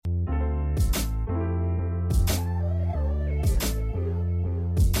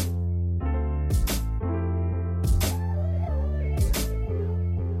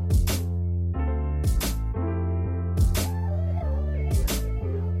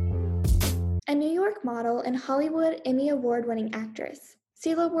York model and Hollywood Emmy Award-winning actress,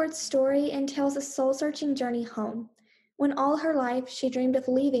 Sela Ward's story entails a soul-searching journey home, when all her life she dreamed of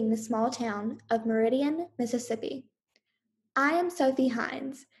leaving the small town of Meridian, Mississippi. I am Sophie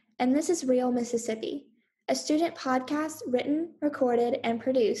Hines, and this is Real Mississippi, a student podcast written, recorded, and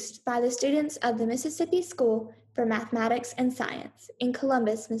produced by the students of the Mississippi School for Mathematics and Science in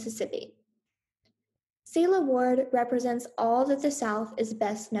Columbus, Mississippi. Sela Ward represents all that the South is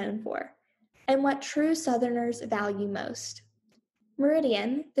best known for, and what true Southerners value most.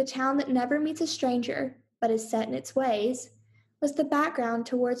 Meridian, the town that never meets a stranger but is set in its ways, was the background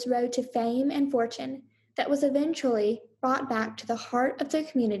towards road to fame and fortune that was eventually brought back to the heart of the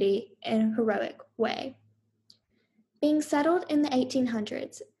community in a heroic way. Being settled in the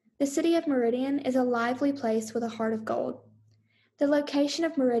 1800s, the city of Meridian is a lively place with a heart of gold. The location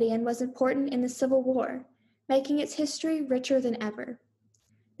of Meridian was important in the Civil War, making its history richer than ever.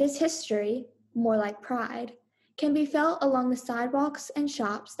 This history, more like pride, can be felt along the sidewalks and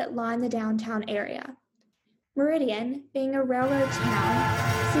shops that line the downtown area. Meridian, being a railroad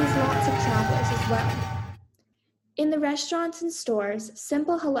town, sees lots of travelers as well. In the restaurants and stores,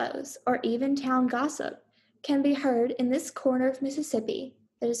 simple hellos or even town gossip can be heard in this corner of Mississippi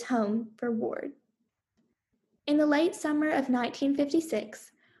that is home for Ward. In the late summer of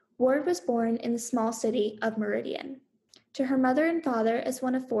 1956, Ward was born in the small city of Meridian, to her mother and father as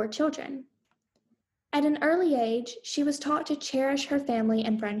one of 4 children. At an early age, she was taught to cherish her family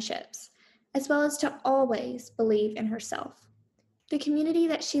and friendships, as well as to always believe in herself. The community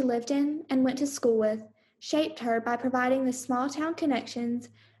that she lived in and went to school with shaped her by providing the small-town connections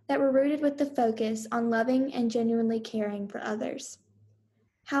that were rooted with the focus on loving and genuinely caring for others.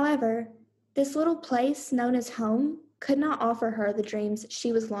 However, this little place known as home could not offer her the dreams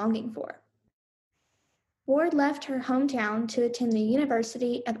she was longing for. Ward left her hometown to attend the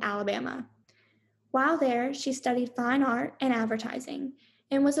University of Alabama. While there, she studied fine art and advertising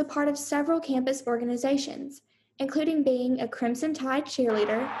and was a part of several campus organizations, including being a Crimson Tide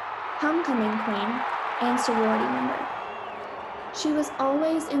cheerleader, homecoming queen, and sorority member. She was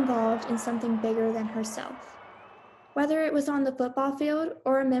always involved in something bigger than herself. Whether it was on the football field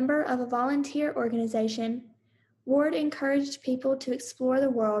or a member of a volunteer organization, Ward encouraged people to explore the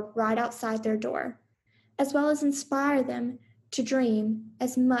world right outside their door, as well as inspire them to dream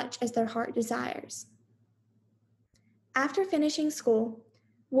as much as their heart desires. After finishing school,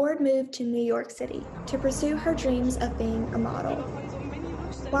 Ward moved to New York City to pursue her dreams of being a model.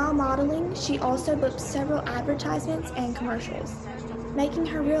 While modeling, she also booked several advertisements and commercials, making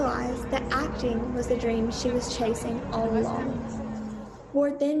her realize that acting was the dream she was chasing all along.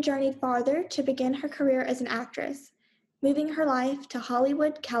 Ward then journeyed farther to begin her career as an actress, moving her life to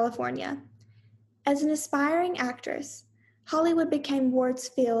Hollywood, California. As an aspiring actress, Hollywood became Ward's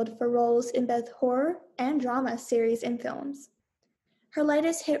field for roles in both horror and drama series and films. Her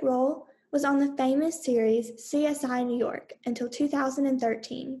latest hit role was on the famous series CSI New York until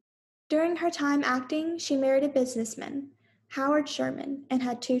 2013. During her time acting, she married a businessman, Howard Sherman, and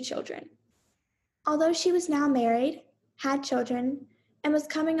had 2 children. Although she was now married, had children, and was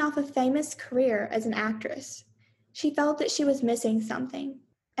coming off a famous career as an actress, she felt that she was missing something,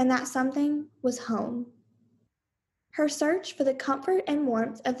 and that something was home. Her search for the comfort and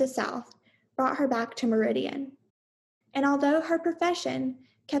warmth of the South brought her back to Meridian. And although her profession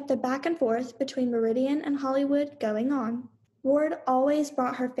kept the back and forth between Meridian and Hollywood going on, Ward always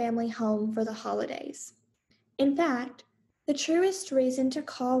brought her family home for the holidays. In fact, the truest reason to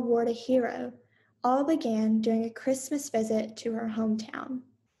call Ward a hero all began during a Christmas visit to her hometown.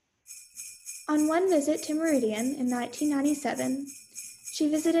 On one visit to Meridian in 1997, she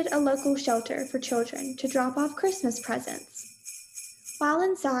visited a local shelter for children to drop off Christmas presents. While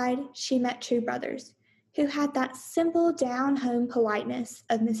inside, she met 2 brothers who had that simple down-home politeness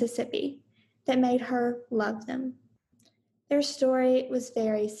of Mississippi that made her love them. Their story was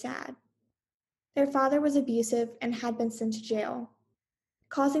very sad. Their father was abusive and had been sent to jail,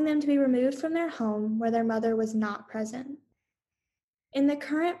 causing them to be removed from their home where their mother was not present. In the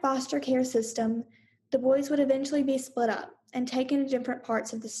current foster care system, the boys would eventually be split up and taken to different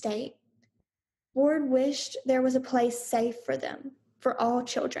parts of the state. Ward wished there was a place safe for them, for all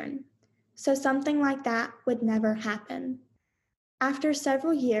children, so something like that would never happen. After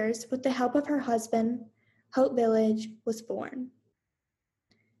several years, with the help of her husband, Hope Village was born.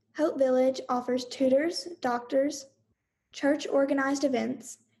 Hope Village offers tutors, doctors, church-organized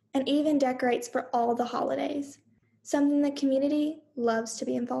events, and even decorates for all the holidays, something the community loves to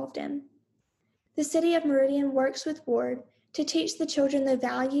be involved in. The city of Meridian works with Ward to teach the children the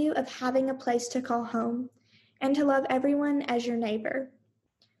value of having a place to call home and to love everyone as your neighbor.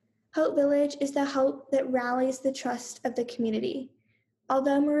 Hope Village is the hope that rallies the trust of the community.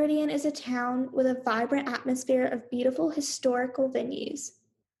 Although Meridian is a town with a vibrant atmosphere of beautiful historical venues,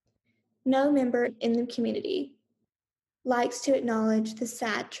 no member in the community likes to acknowledge the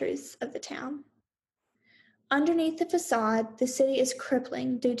sad truths of the town. Underneath the facade, the city is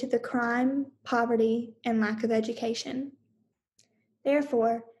crippling due to the crime, poverty, and lack of education.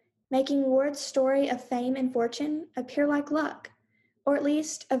 Therefore, making Ward's story of fame and fortune appear like luck, or at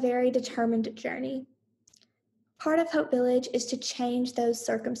least a very determined journey. Part of Hope Village is to change those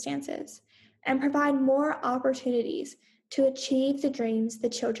circumstances and provide more opportunities to achieve the dreams the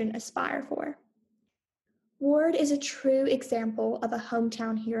children aspire for. Ward is a true example of a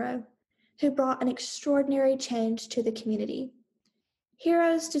hometown hero who brought an extraordinary change to the community.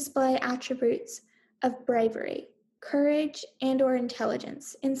 Heroes display attributes of bravery, courage, and/or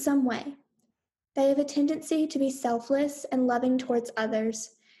intelligence in some way. They have a tendency to be selfless and loving towards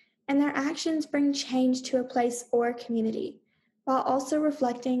others, and their actions bring change to a place or community, while also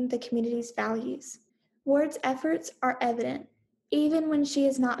reflecting the community's values. Ward's efforts are evident even when she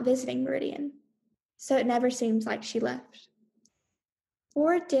is not visiting Meridian, so it never seems like she left.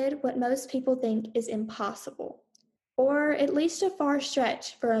 Ward did what most people think is impossible, or at least a far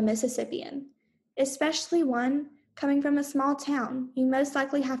stretch for a Mississippian, especially one coming from a small town you most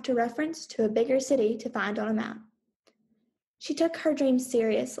likely have to reference to a bigger city to find on a map. She took her dreams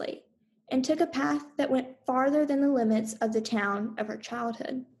seriously and took a path that went farther than the limits of the town of her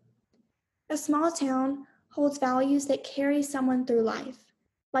childhood. A small town holds values that carry someone through life,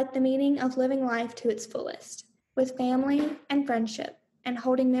 like the meaning of living life to its fullest, with family and friendship, and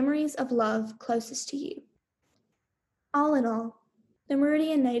holding memories of love closest to you. All in all, the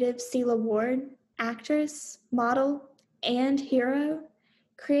Meridian native Sela Ward, actress, model, and hero,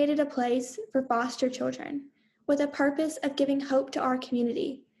 created a place for foster children with a purpose of giving hope to our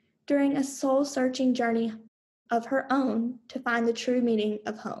community during a soul-searching journey of her own to find the true meaning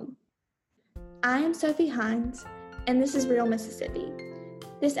of home. I am Sophie Hines, and this is Real Mississippi.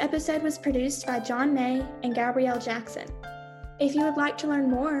 This episode was produced by John May and Gabrielle Jackson. If you would like to learn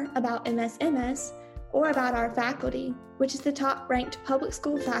more about MSMS or about our faculty, which is the top-ranked public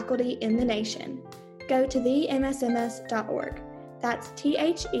school faculty in the nation, go to themsms.org. That's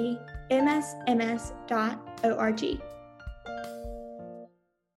THEMSMS.org.